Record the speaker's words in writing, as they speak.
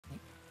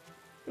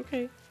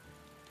Okay.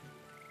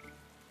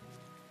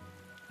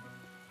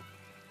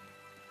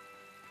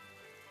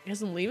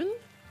 Guess I'm leaving?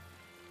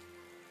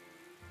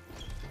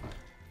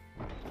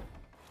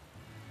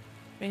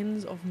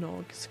 Bends of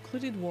Nog,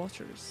 secluded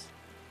waters.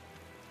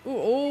 Oh,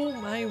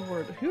 oh my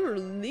word. Who are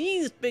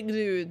these big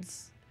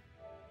dudes?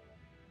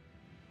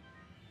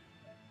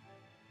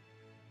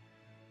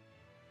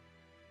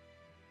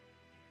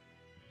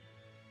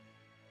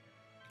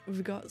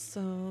 We've got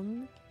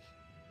some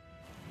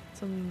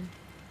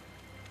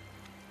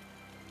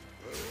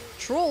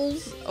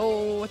trolls.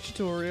 Oh, a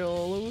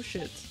tutorial. Oh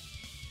shit.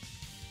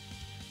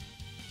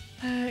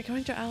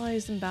 Command your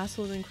allies in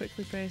battle, then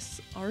quickly press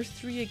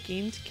R3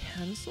 again to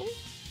cancel?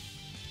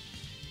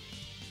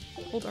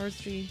 Hold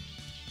R3.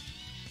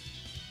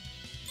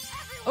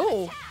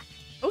 Oh!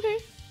 Okay.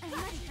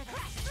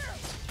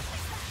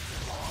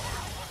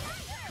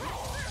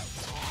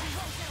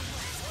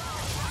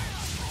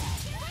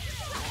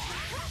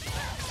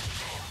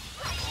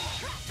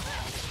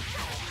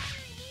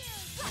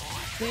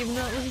 Didn't even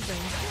know it was a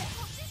thing.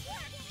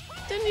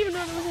 Didn't even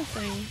know it was a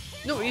thing.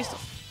 No, we used to.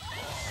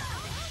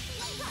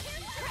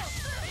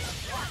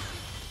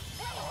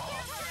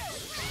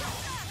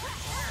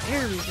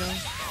 There we go.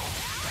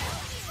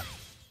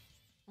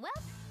 Well,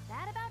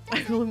 that about I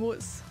does will it.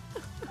 emotes.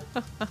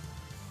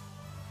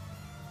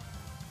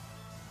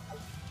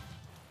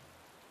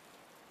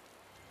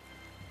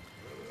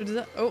 What is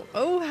that? Oh,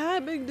 oh, hi,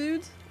 big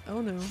dudes.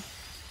 Oh no.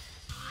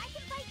 I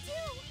can fight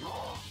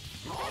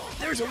too.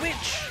 There's a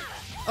witch!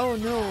 Oh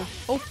no.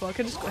 Oh fuck,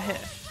 I just got hit.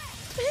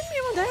 Hit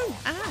me one down!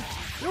 Ah!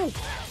 No!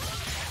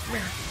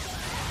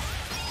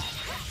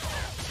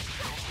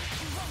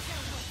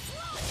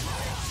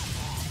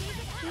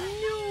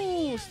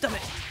 No! Stop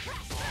it!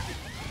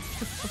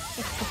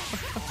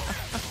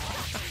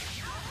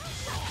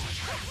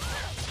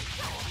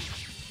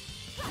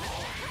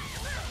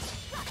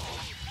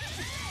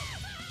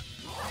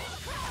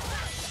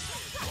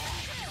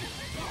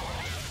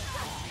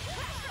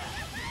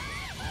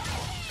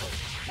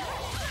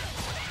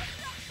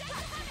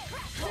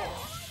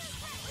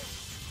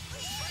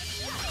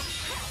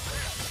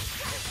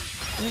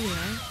 There we are.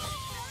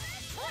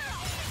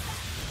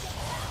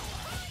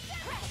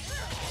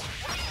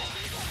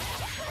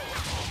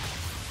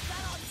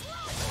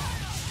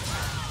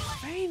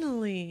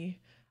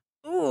 Finally!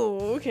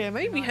 Oh, okay, I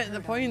might be hitting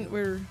the point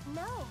where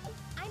No,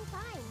 I'm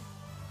fine.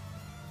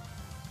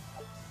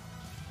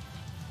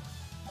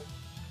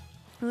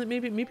 like,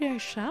 maybe I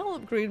shall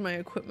upgrade my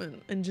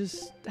equipment and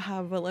just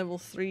have a level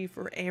 3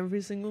 for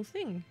every single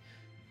thing.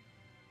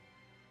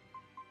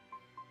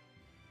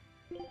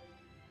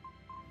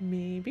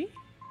 Maybe?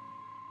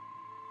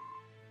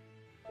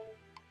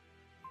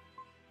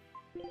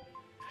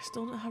 I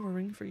still don't have a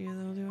ring for you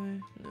though, do I?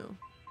 No.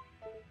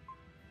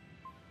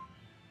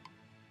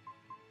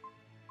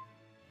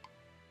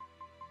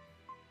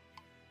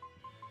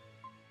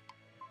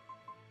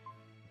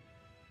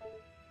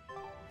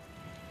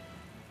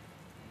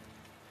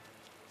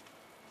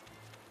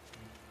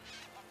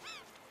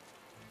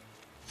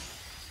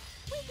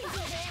 We can do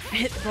this.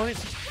 Hit the point.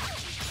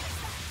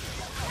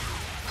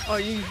 Oh,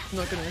 you're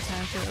not gonna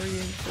attack it, are you?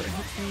 Before it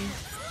hits me.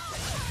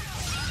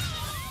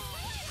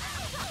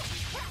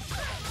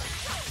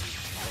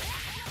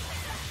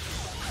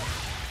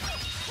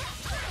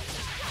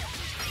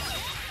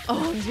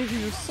 Oh, I'm taking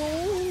your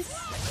souls.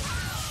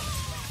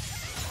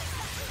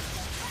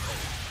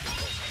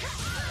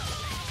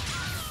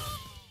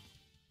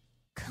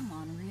 Come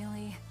on,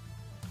 really?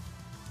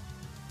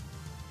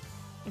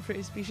 For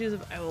a species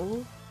of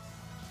owl.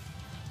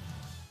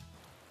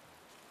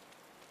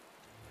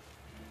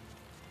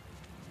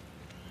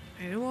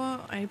 You know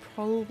what? I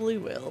probably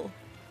will.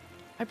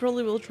 I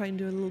probably will try and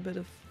do a little bit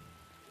of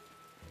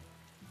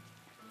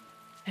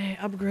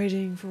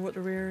upgrading for what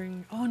they're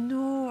wearing. Oh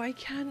no, I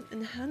can't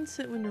enhance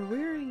it when they're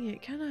wearing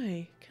it, can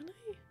I? Can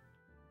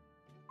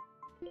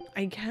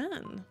I? I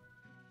can.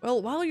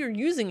 Well, while you're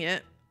using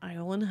it,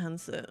 I'll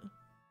enhance it.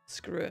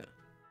 Screw it.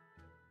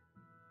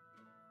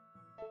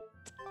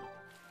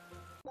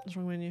 What's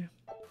wrong with you?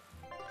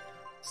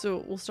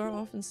 So we'll start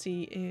off and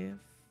see if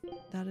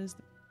that is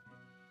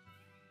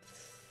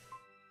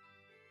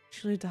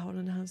actually down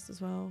enhanced as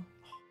well. Oh,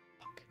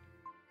 fuck.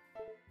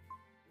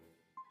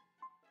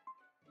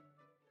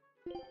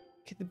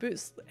 Okay, the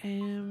boots.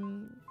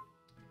 Can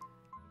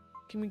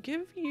we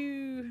give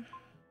you?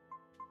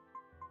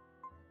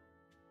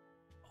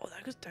 Oh,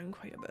 that goes down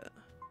quite a bit.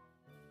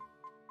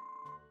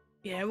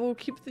 Yeah, we'll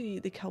keep the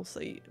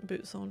calcite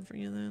boots on for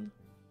you then.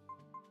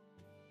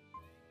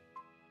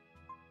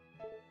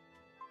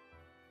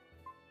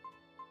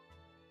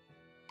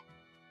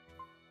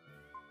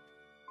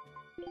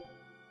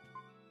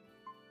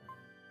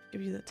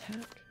 Give you the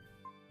attack.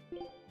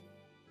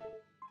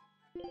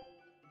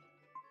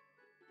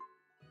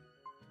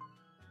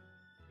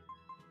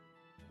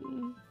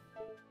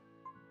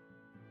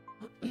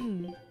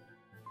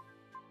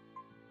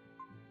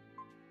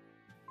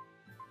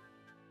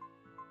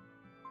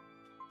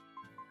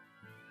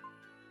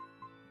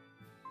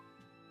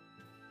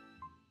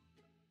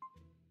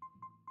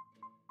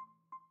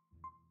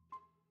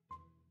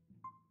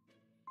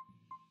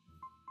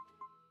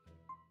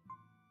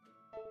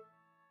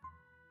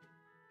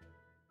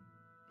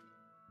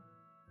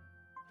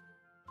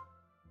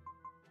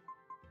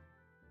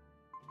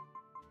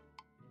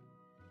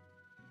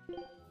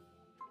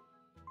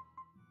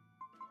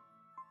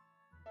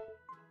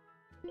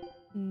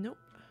 Nope.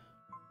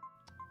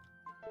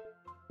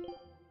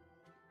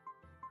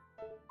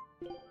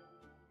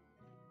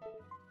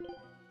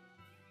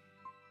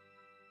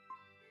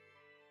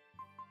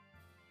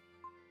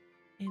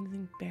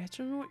 Anything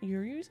better than what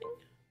you're using?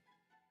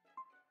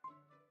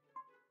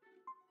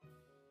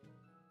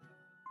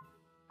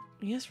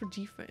 Yes, for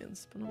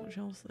defense, but not much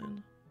else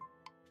then.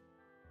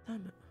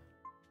 Damn it.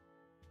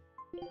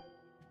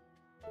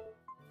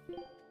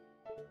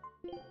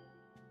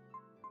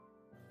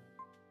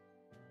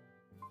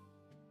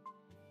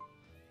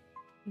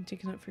 I'm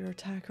taking it for your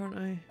attack, aren't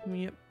I?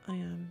 Yep, I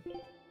am.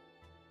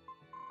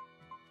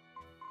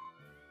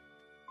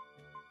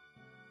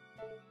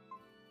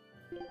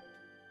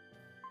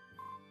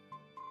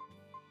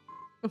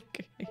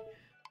 Okay.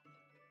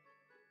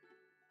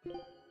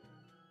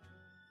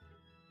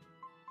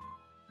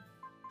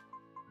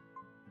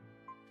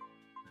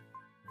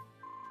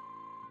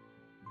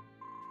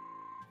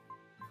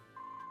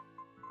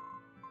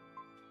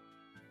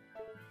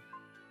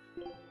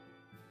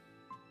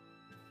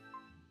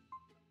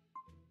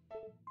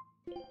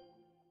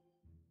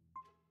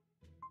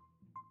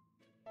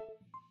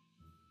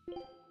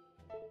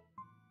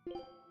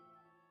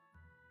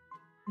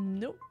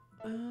 Nope.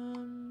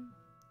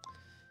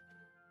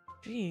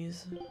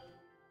 Jeez.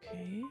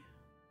 Okay.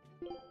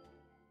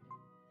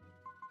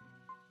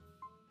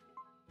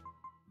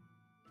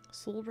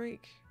 Soul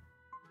break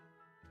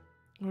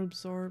or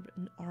absorb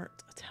an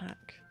art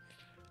attack.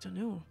 I don't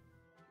know.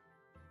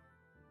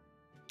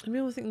 I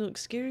mean, I think they look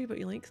scary, but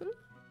you like them?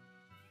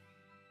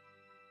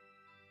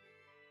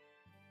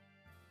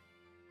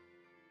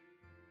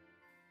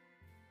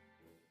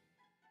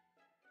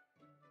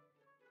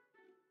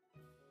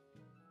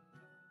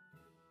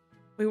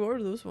 Wait, what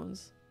are those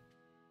ones?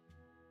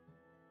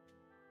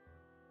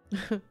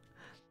 I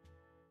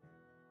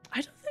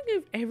don't think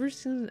I've ever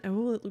seen an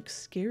owl that looks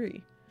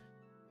scary.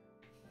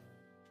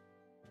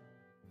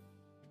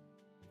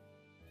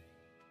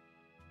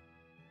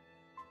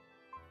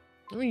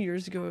 I mean,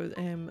 years ago,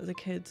 as a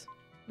kid,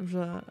 there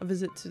was a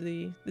visit to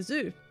the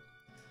zoo,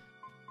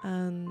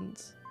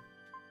 and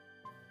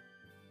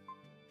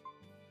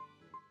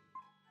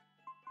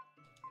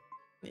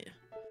yeah,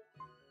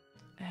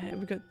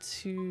 we got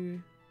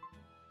to.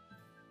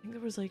 I think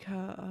there was like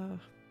a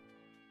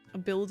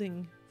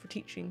building for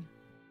teaching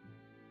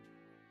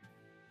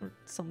or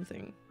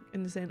something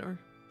in the center,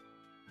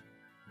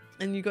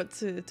 and you got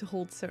to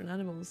hold certain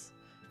animals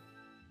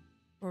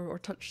or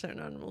touch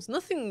certain animals.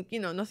 Nothing, you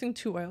know, nothing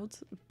too wild,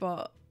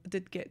 but I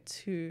did get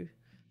to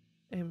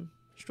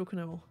stroke an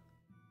owl.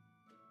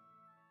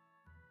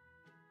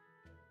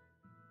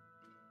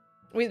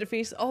 Wait, their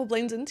face all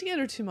blends in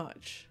together too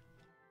much.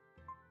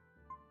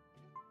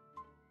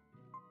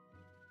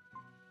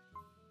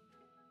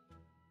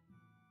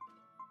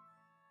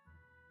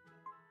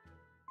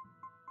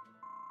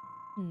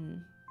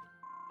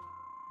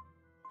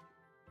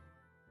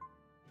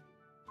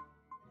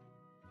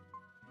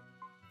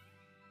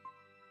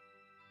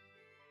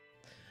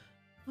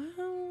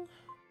 Well,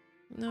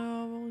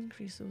 no, we'll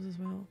increase those as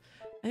well.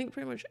 I think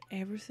pretty much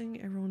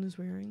everything everyone is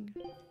wearing.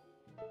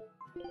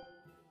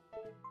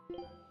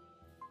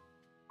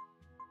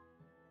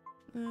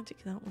 I'll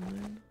take that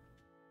one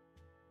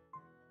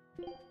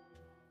then.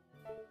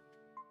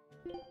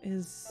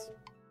 Is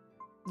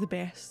the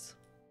best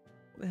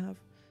they have.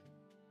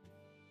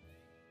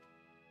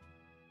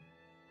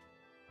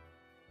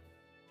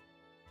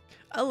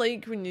 I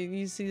like when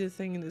you see the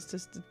thing and it's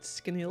just the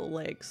skinny little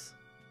legs.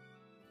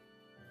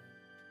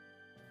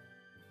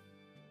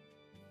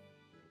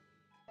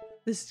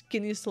 The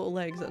skinniest little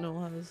legs that no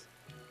one has.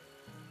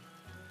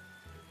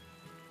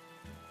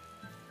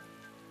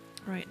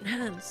 Right,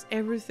 enhance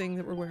everything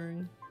that we're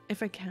wearing,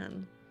 if I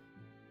can.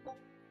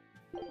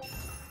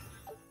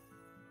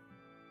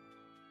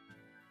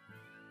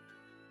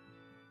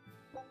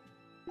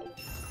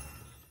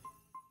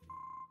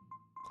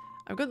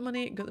 I've got the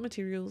money, got the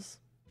materials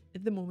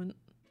at the moment.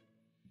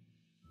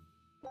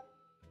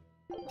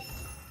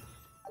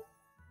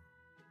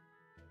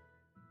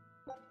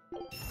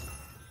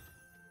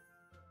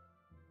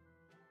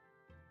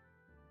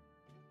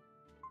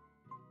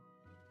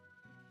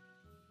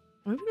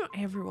 Maybe not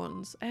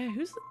everyone's.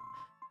 Who's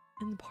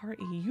in the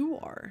party? You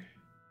are.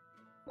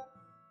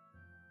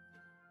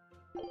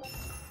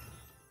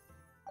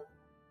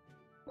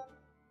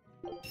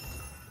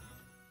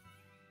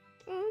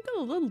 I've got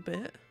a little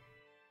bit.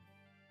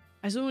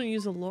 I just want to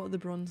use a lot of the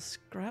bronze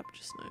scrap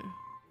just now.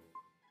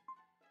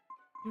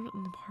 You're not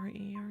in the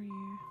party, are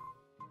you?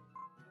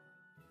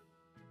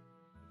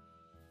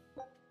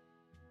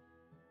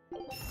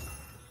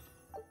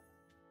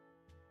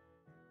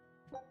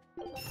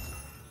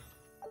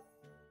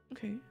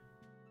 Okay.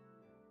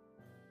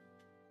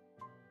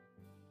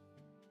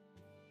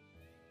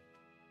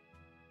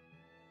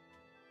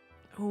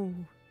 Oh,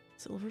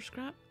 silver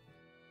scrap?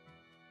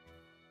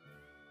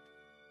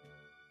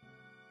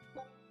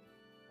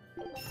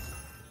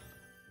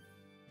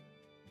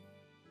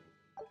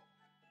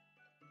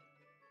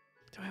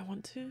 Do I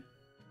want to?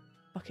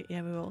 Okay,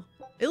 yeah, we will.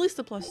 At least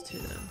a +2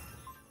 then.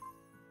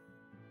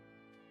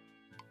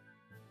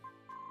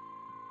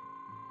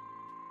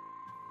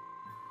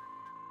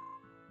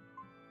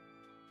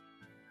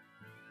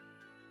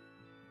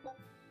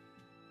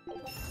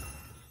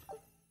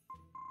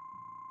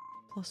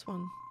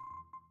 +1.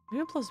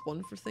 Maybe a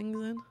 +1 for things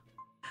then.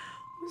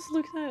 I'm just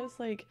looking at it, it's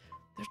like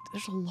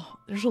there's a lot.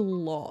 There's a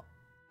lot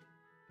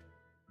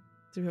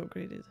to be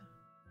upgraded.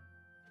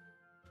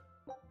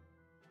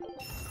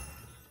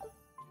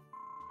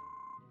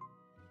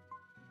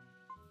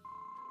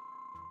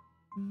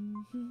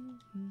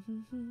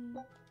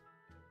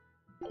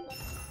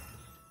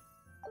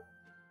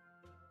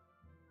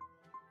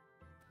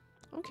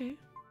 Okay,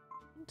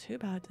 not too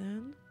bad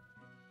then.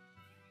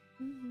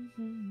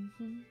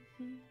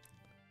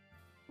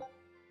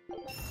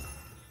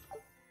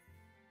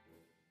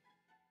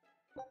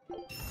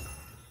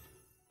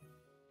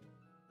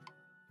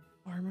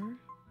 Armor.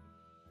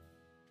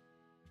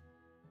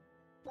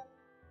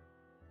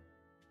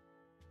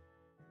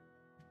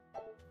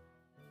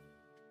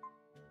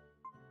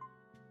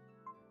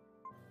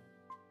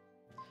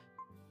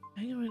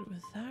 I think I went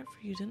with that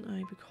for you, didn't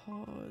I?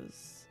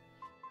 Because...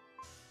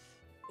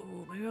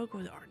 oh, maybe I'll go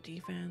with our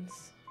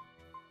defense.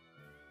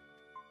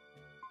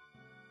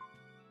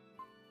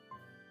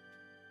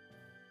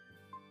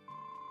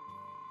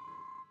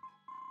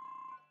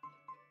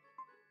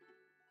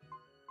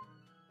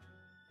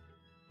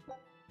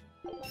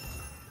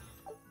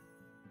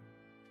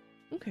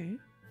 Okay.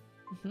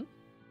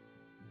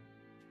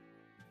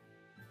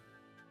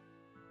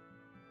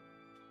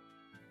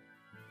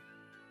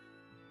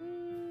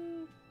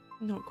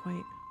 Not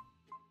quite.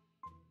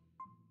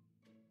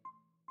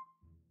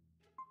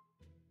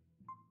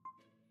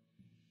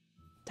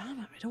 Damn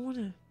it, I don't want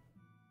to.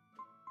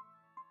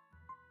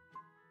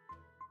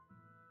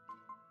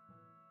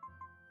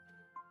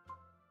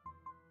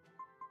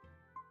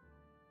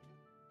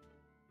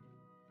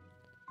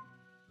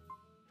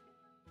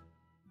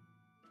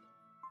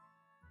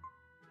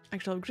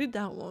 Actually, I'll upgrade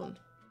that one.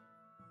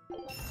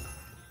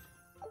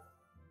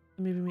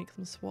 Maybe make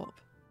them swap.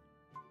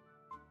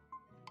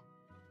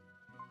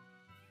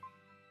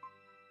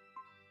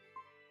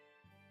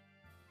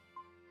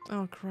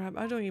 Oh crap,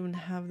 I don't even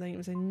have the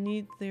items I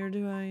need there,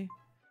 do I?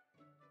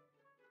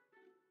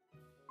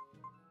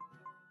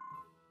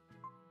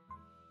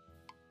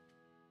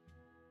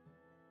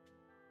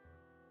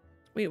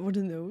 Wait, what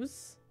are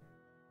those?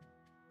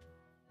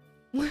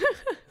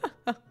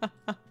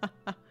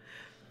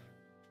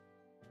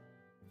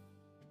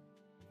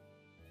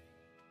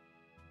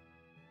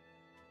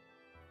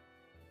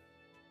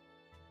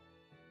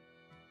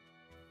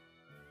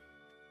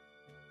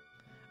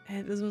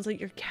 This one's like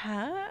your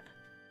cat?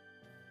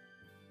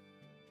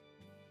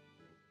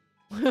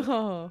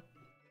 Oh.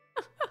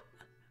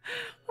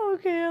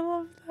 Okay, I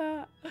love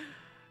that.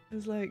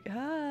 It's like,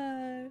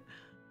 hi.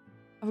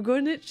 I've got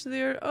an itch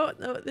there. Oh,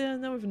 no, yeah,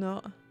 no, we've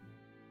not.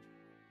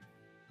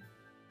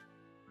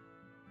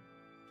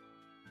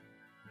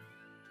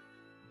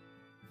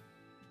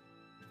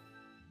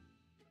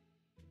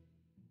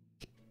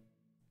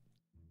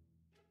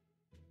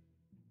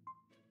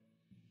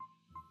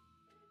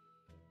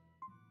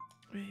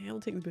 Right, I'll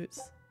take the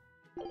boots.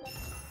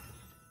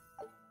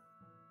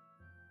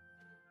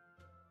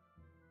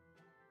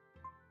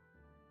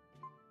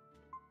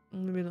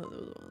 Maybe not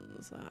those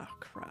ones. Ah,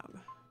 crap.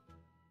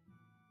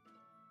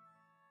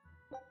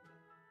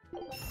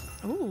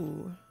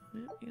 Oh,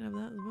 yeah, you can have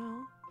that as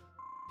well.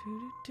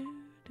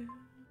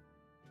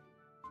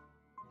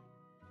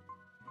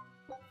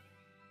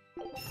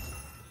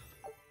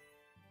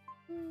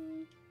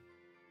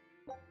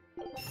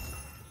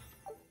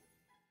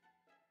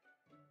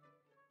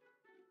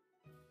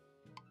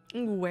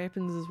 Ooh,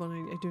 weapons is one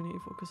I do need to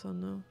focus on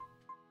now.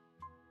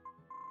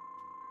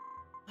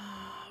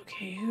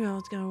 Okay, who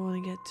else gonna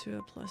want to get to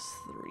a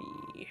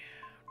 +3?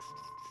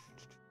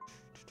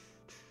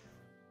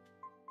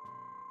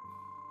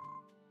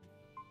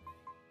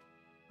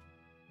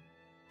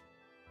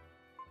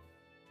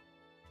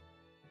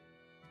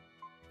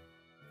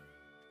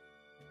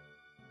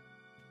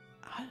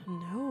 I don't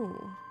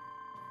know.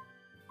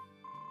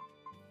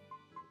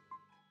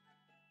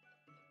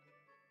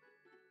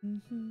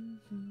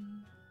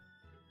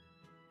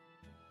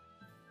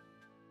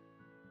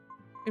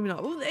 Maybe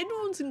not. Well, the end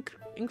one's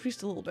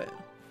increased a little bit,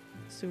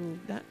 so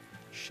that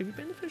should be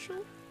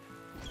beneficial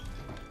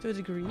to a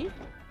degree.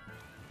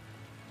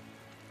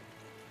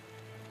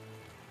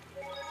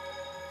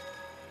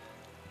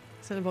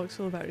 Sent a box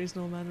full of batteries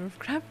and all manner of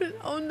crap.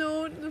 Oh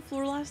no, on the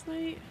floor last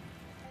night.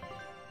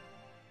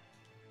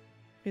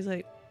 He's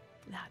like,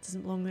 nah, it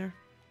doesn't belong there.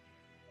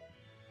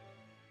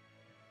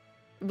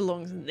 It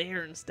belongs in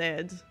there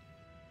instead.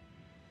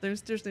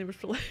 Downstairs neighbors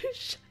for like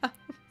shells.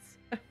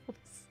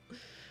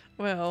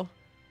 Well.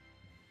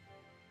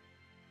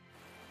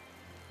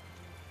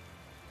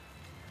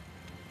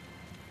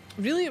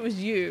 Really, it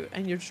was you,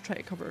 and you're just trying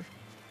to cover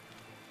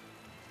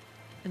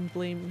and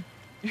blame.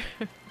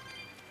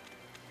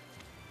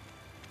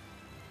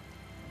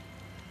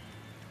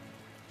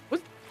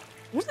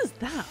 What is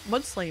that?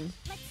 Mud slime.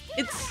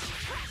 It's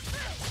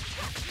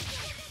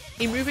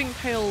a moving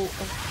pile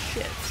of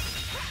shit.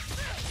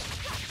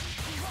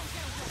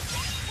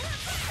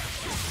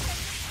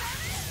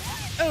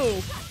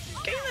 Oh,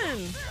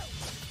 Galen!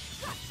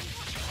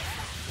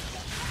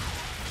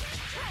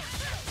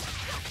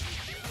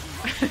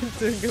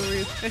 Don't go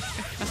with it.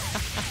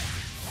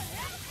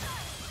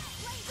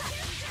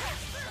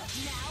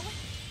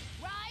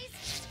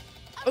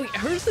 Oh yeah,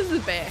 hers is the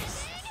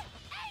best.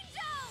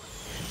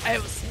 I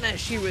will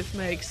smash you with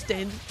my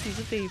extended piece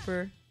of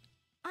paper.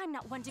 I'm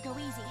not one to go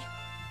easy.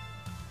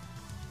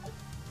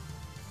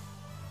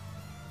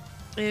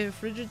 A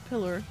frigid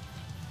pillar.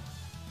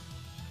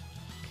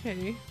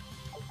 Okay.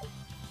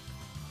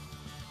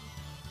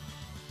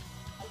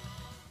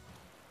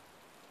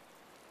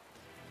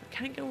 I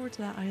can't get over to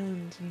that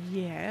island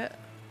yet.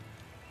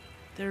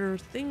 There are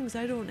things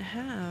I don't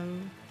have.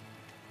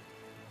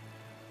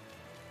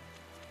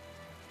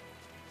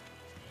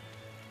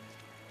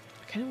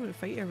 I kind of want to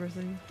fight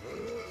everything.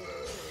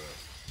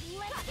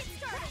 Let's get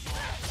started.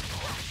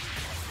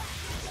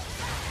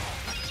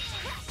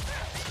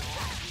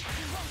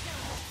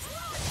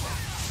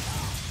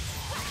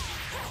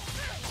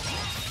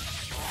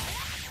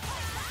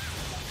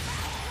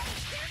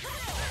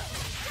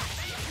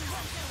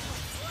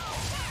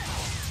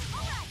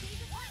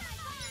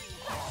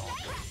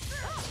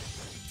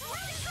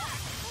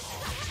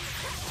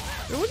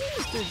 What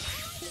is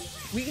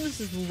this? Weakness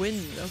is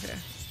wind. Okay.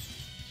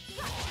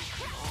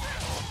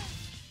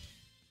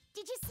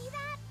 Did you see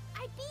that?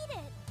 I beat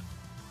it.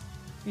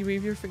 You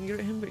wave your finger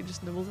at him, but he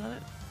just nibbles at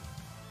it.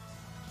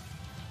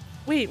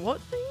 Wait, what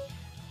thing?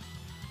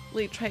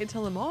 Like, try to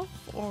tell him off,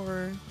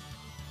 or?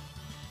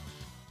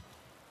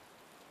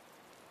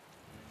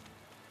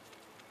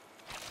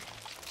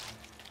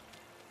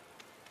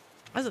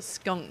 That's a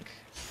skunk.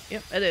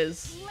 Yep, it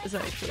is. Is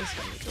that actually a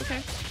skunk? Okay.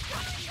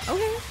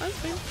 Okay, that's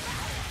fine.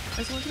 I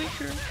just want to make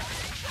sure.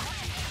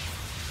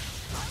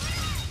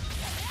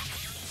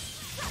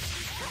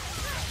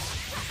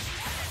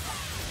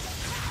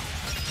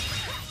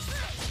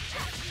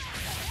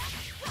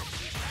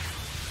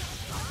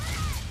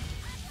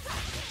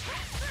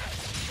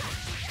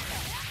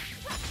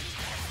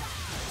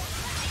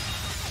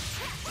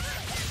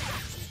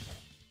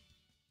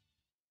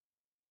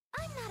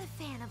 I'm not a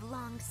fan of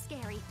long,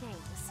 scary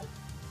things.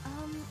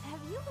 Have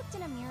you looked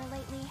in a mirror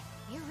lately?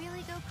 You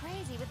really go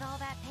crazy with all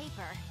that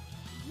paper.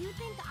 You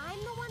think I'm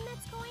the one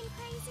that's going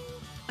crazy?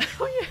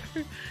 Oh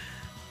yeah.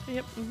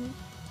 Yep.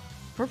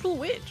 Purple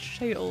witch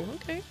title.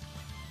 Okay.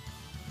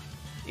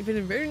 You've been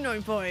a very naughty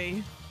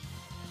boy.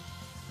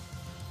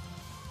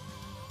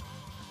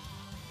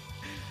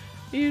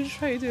 You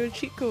try to do a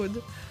cheat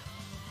code.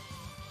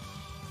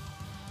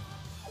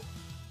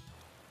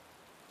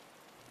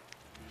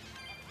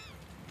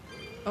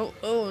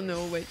 Oh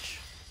no, witch.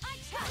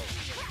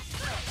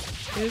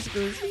 It just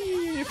goes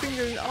in your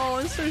fingers. Oh,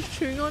 and starts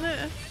chewing on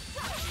it.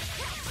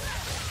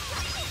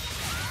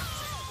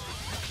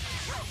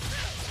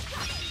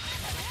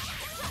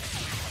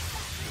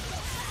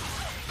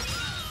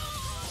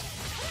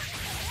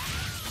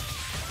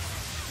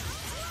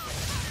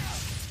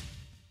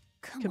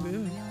 Come Kaboom. on,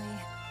 really?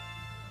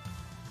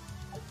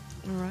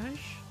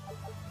 Mirage.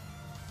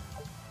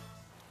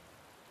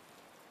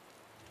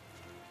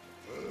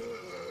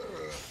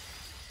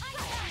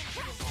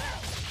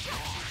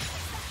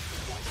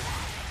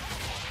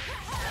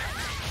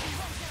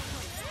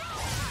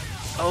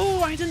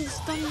 Oh, I didn't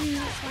stun you.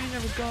 That's why I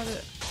never got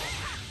it.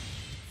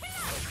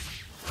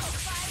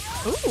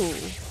 Oh,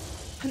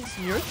 hadn't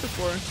seen yours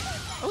before.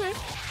 Okay.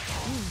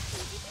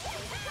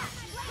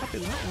 Happy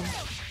with that one.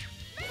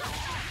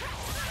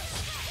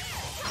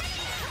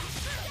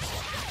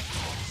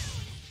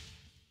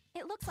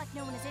 It looks like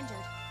no one is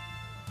injured.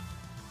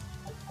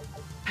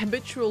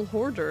 Habitual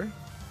hoarder.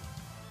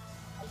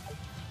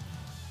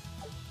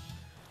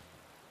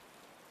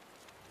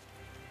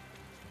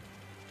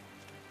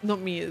 Not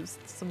me, it was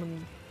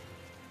someone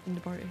in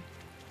the party.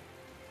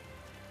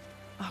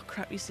 Oh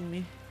crap, you seen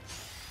me.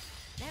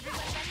 Everyone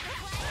ready to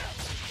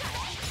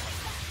play?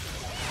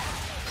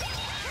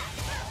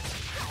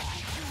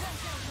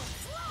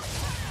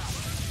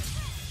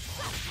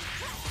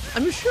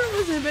 I'm sure it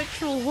was a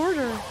habitual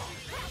hoarder.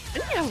 I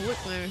need to have a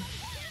look now.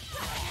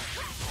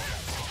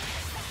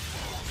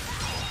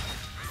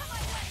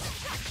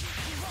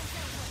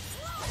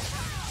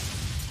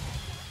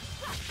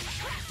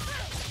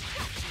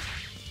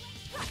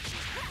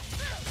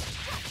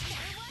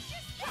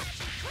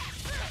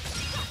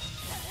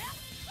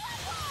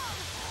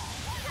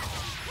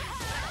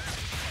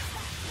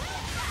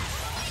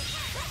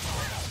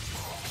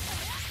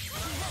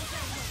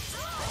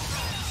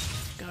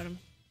 Got him.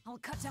 I'll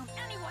cut down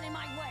anyone in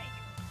my way.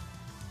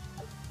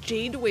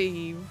 Jade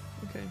wave.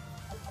 Okay.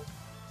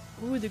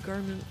 Ooh, the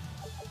garment.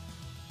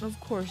 Of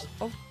course,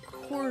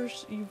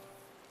 you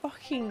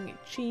fucking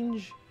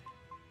change.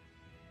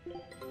 Take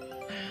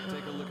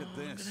a look at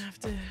I'm this. gonna have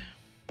to.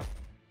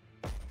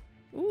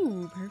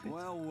 Ooh, perfect.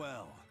 Well,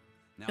 well.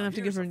 Now Gonna have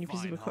to give here's her a a new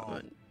piece of fine haul.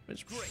 equipment,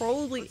 which Great.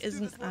 probably Let's do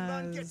isn't this one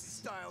run, get as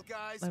style,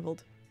 guys.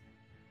 leveled.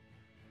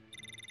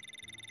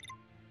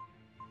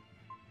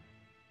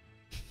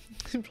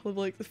 Probably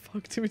like the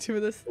fuck do we do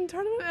with this? And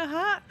turn him into a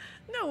hat?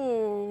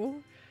 No.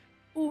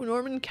 Oh,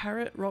 Norman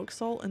carrot, rock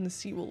salt, and the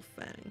seawolf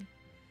fang.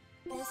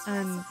 This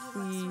And recipe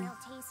looks the- real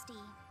tasty.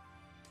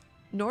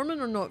 Norman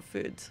or not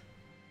food?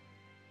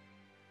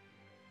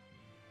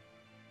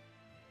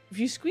 If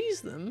you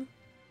squeeze them,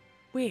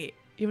 wait,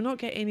 you will not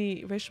get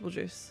any vegetable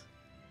juice.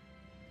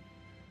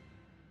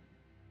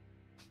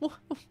 What?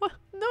 What?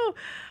 No,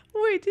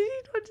 wait, did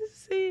he not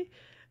just say,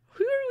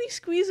 who are we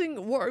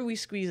squeezing? What are we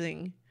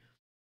squeezing?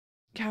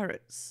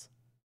 Carrots.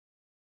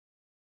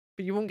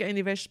 But you won't get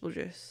any vegetable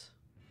juice.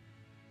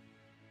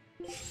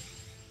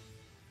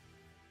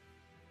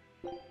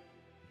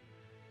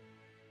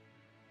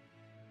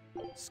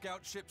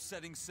 Scout ship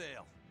setting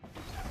sail.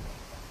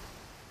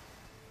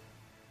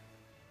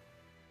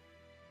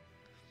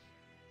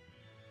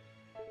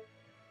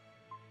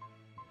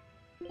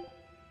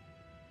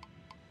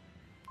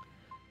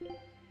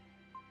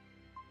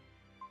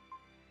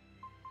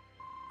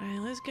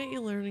 Alright, let's get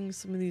you learning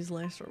some of these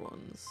lesser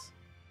ones.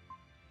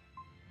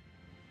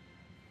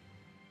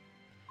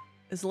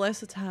 It's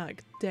less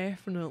attack,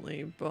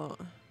 definitely, but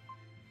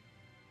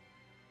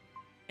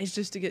it's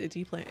just to get the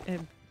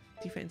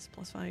defense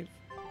 +5.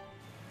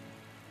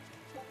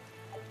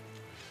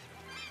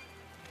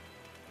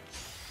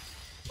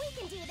 We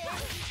can do this!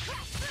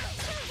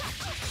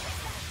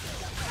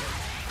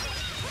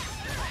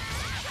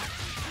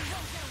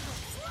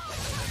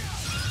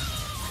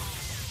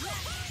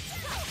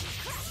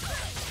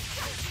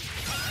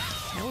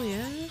 Hell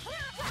yeah.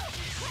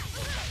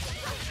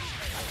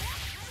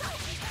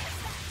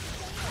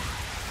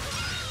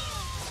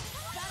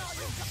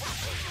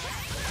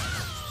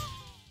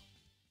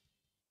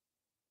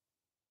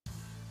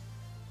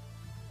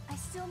 I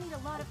still need a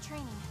lot of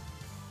training.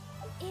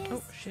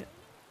 Oh shit.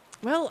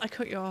 Well, I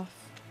cut you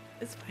off.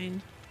 It's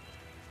fine.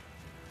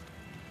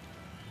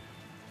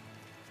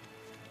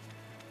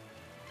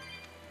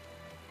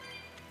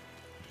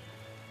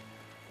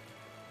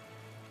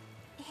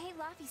 Hey,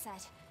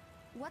 Laphicet.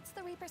 What's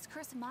the Reaper's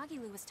Curse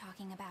Magilu was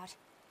talking about?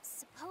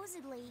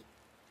 Supposedly,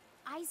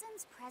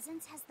 Aizen's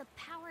presence has the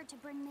power to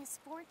bring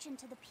misfortune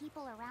to the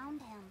people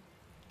around him.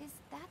 Is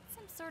that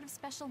some sort of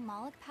special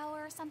Moloch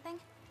power or something?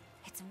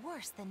 It's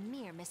worse than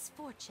mere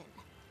misfortune.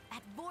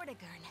 At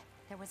Vortigern,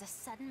 there was a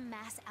sudden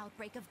mass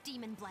outbreak of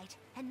demon blight,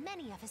 and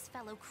many of his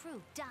fellow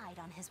crew died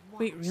on his watch.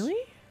 Wait,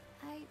 really?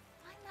 I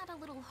find that a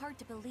little hard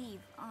to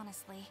believe,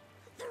 honestly.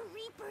 The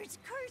Reaper's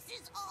curse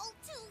is all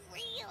too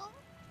real.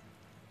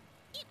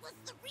 It was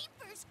the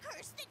Reaper's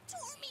curse that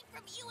tore me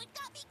from you and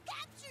got me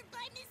captured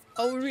by Miss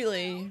Oh,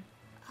 really?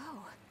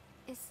 Oh,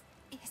 is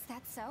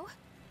that so?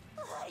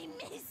 I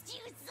missed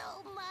you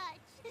so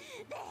much.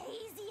 The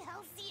hazy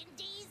halcyon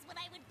days when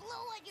I would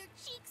blow on your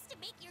cheeks to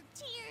make your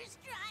tears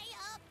dry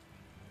up.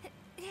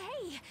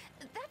 Hey,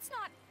 that's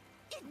not...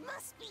 It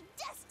must be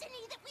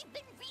destiny that we've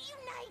been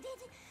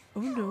reunited.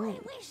 Oh no. I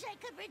wish I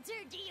could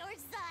return to your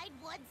side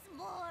once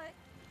more.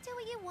 Do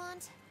what you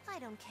want. I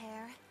don't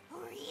care.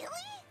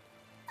 Really?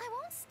 I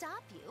won't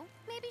stop you.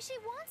 Maybe she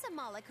wants a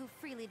Moloch who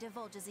freely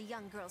divulges a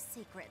young girl's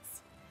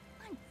secrets.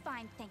 I'm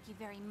fine, thank you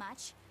very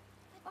much.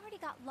 I've already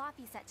got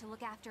Laphicet to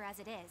look after as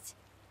it is.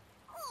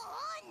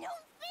 Aw, no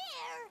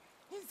fair!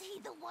 Is he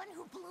the one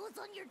who blows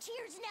on your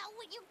tears now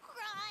when you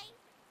cry?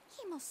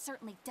 He most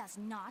certainly does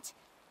not.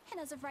 And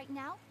as of right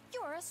now,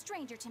 you're a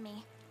stranger to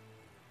me.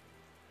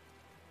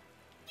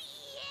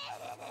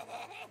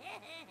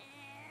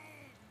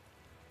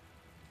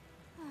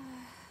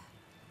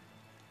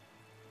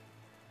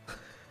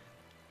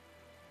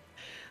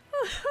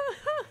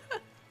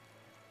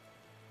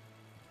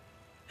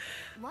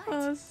 What?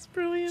 Oh, this is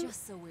brilliant.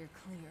 Just so we're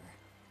clear,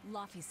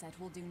 Laphicet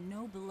will do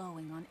no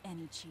blowing on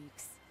any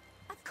cheeks.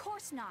 Of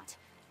course not.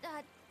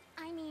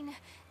 I mean,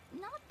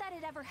 not that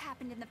it ever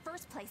happened in the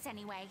first place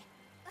anyway.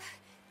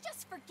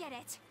 Just forget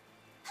it.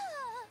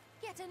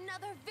 Yet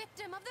another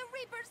victim of the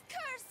Reaper's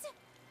curse!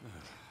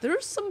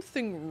 There's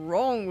something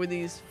wrong with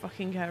these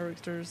fucking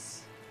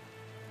characters.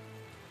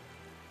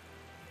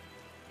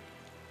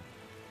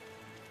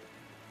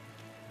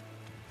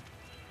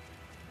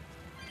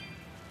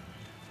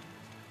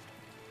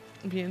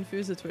 Being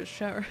fused to Twitch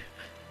shower.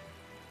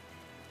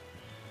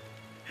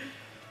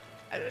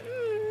 I'm ready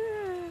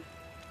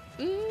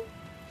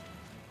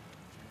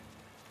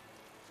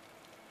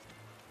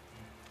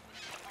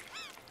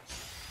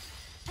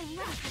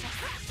for this.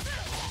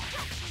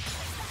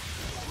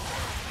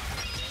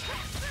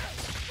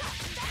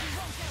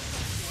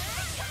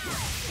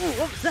 Oh,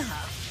 what was that?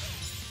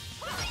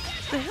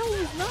 The hell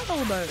was that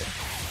all about?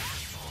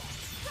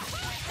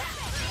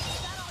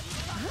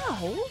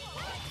 Ow!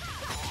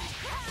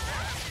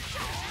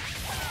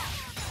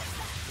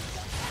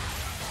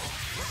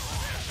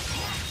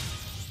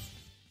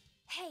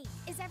 Hey,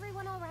 is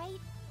everyone all right?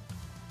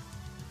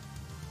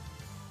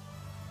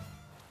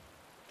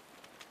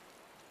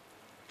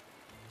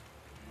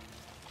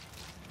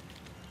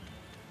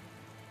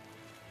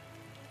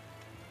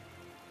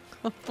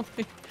 I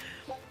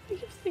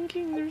keep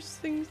thinking there's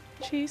things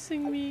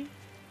chasing me.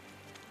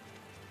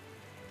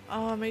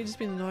 Oh, it might just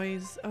be the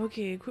noise.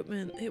 Okay,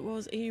 equipment. It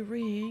was a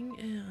ring,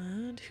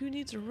 and who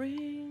needs a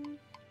ring?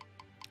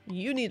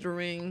 You need a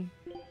ring.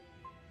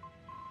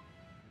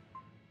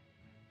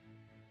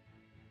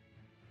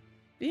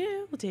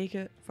 Yeah, we'll take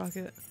it. Fuck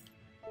it.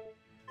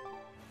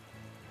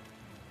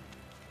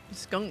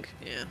 Skunk,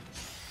 yeah.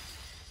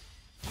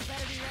 You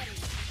better be ready.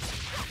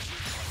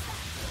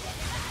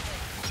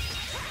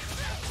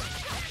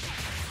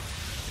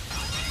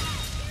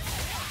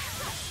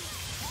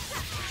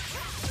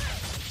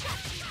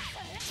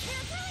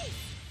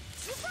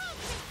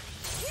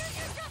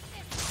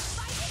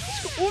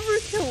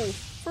 Overkill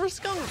for a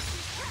skunk.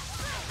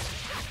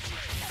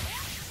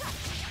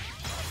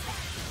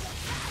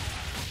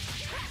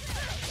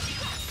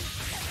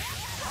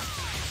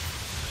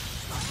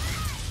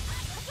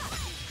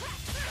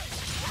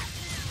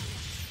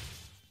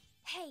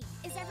 Hey,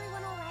 is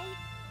everyone alright?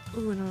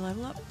 Ooh, and our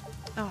level up.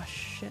 Oh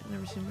shit,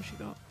 never seen what she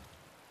got.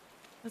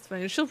 That's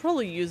fine. She'll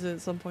probably use it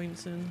at some point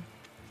soon.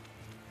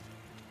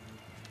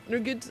 They're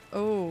good.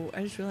 Oh,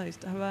 I just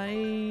realized. Have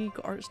I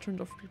got arts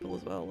turned off for people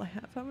as well? I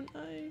have, haven't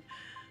I?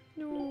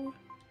 No.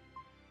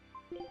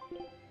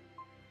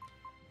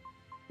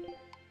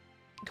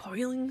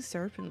 Coiling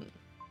serpent.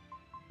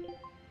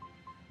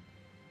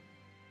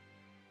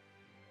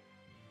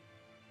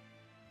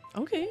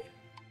 Okay.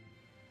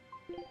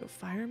 Go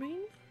fire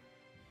main.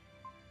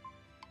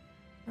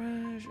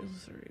 Raj,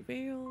 illusory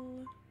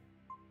veil.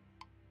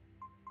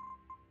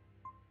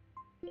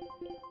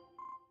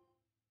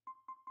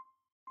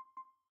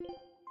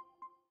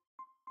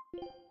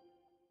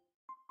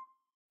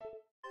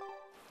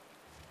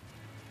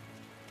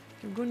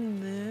 I'm going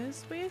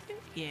this way, I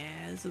think?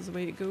 Yeah, this is the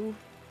way to go.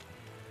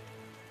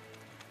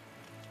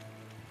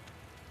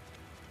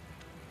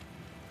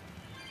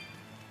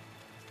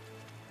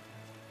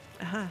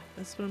 Aha,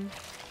 this one.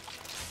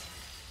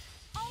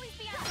 Always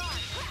be on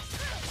guard.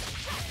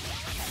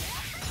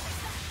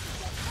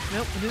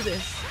 Nope, we'll do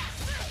this.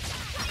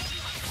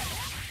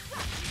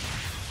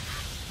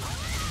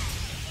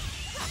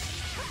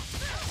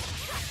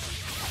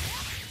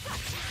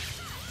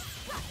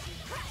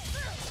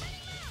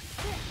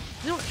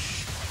 You know what?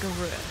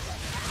 Screw it.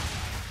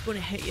 I'm gonna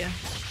hit you.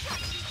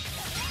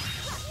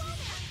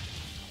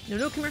 No,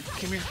 no, come here.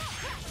 Come here.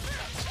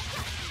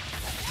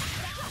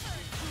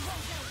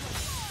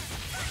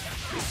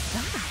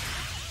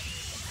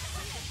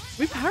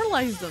 We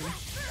paralyzed them.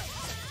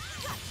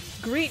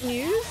 Great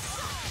news.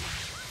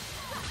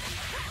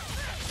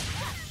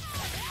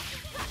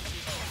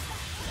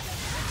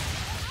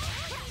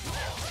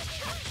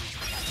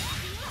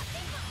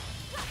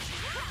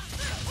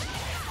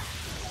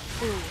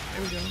 Oh,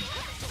 there we go.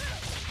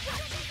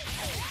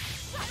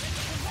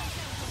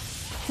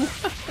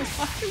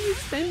 Why are you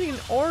sending an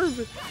orb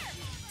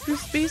through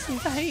space and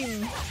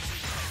time?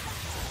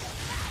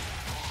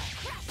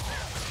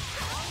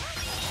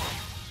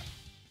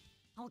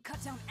 I'll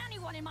cut down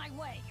anyone in my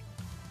way.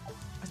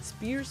 A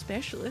spear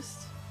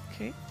specialist.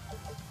 Okay.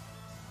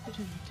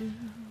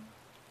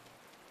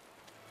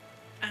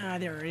 Ah,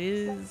 there it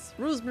is.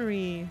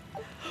 Rosemary.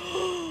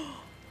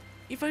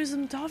 You found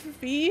some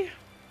toffee.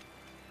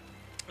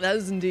 That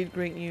is indeed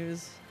great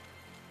news.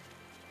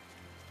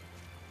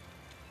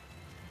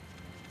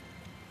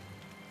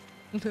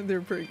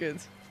 They're pretty good.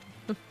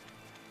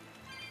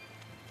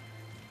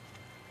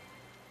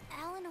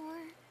 Eleanor,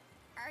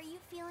 are you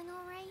feeling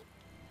alright?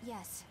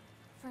 Yes,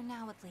 for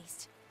now at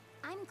least.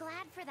 I'm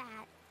glad for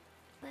that.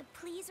 But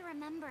please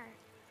remember,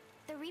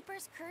 the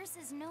Reaper's curse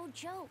is no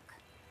joke.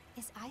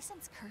 Is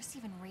Isen's curse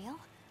even real?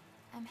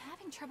 I'm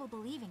having trouble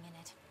believing in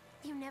it.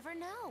 You never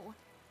know.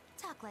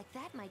 Talk like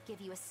that might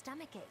give you a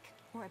stomachache,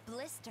 or a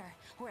blister,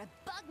 or a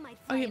bug might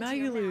Oh fly yeah, into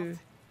your Magalu.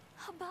 mouth.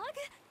 A bug?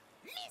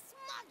 Miss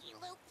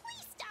Muggy-Loo,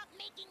 please stop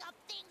making up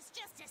things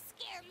just to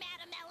scare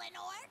Madame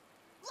Eleanor.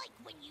 Like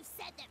when you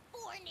said that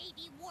 4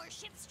 Navy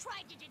warships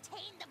tried to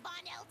detain the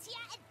Bon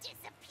Eltia and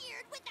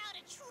disappeared without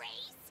a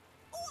trace.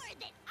 Or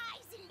that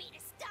Eisen made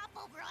a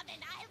stopover on an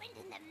island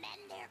and the men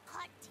there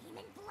caught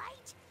demon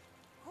blight.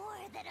 Or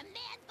that a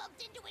man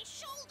bumped into his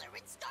shoulder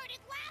and started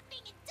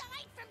laughing and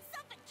died from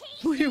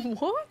suffocation. Wait,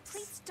 what?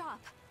 Please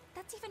stop.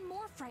 That's even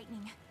more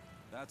frightening.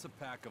 That's a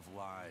pack of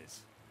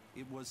lies.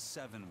 It was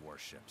 7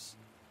 warships.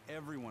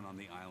 Everyone on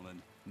the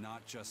island,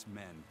 not just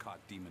men, caught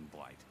demon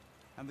blight.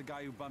 And the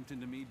guy who bumped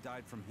into me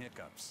died from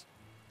hiccups.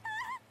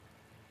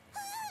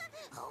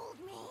 Hold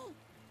me.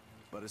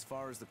 But as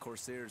far as the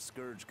Corsair's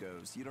Scourge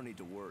goes, you don't need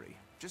to worry.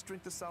 Just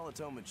drink the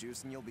Solitoma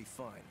juice and you'll be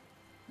fine.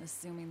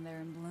 Assuming they're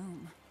in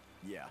bloom.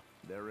 Yeah,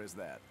 there is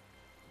that.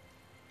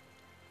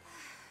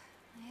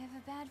 I have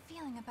a bad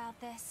feeling about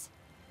this.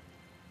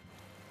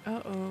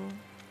 Uh-oh.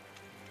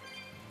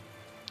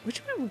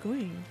 Which way am I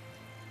going?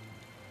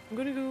 I'm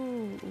gonna go...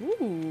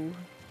 Ooh.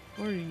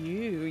 What are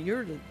you?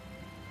 You're the...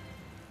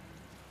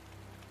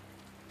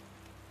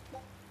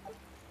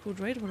 Cold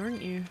right one,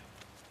 aren't you?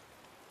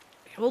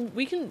 Well,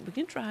 we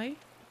can try.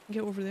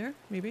 Get over there,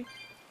 maybe.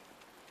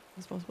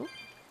 It's possible.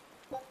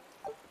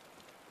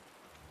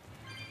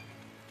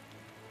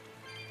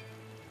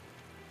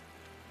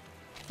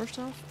 First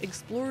off,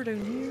 explore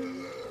down here.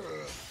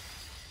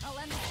 I'll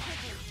end this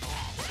quickly.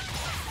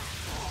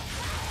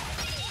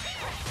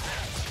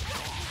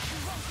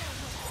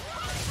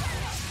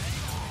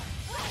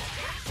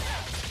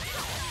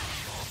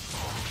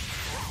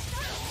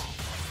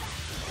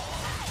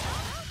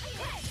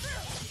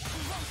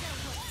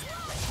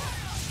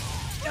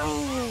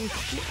 Oh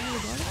shit! Oh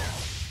my god.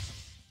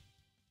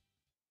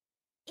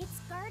 Its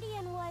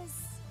guardian was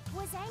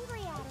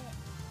angry at it.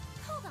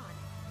 Hold on,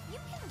 you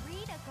can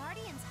read a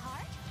guardian's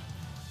heart?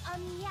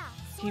 Yeah,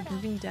 Keep sorta.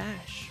 moving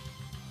dash.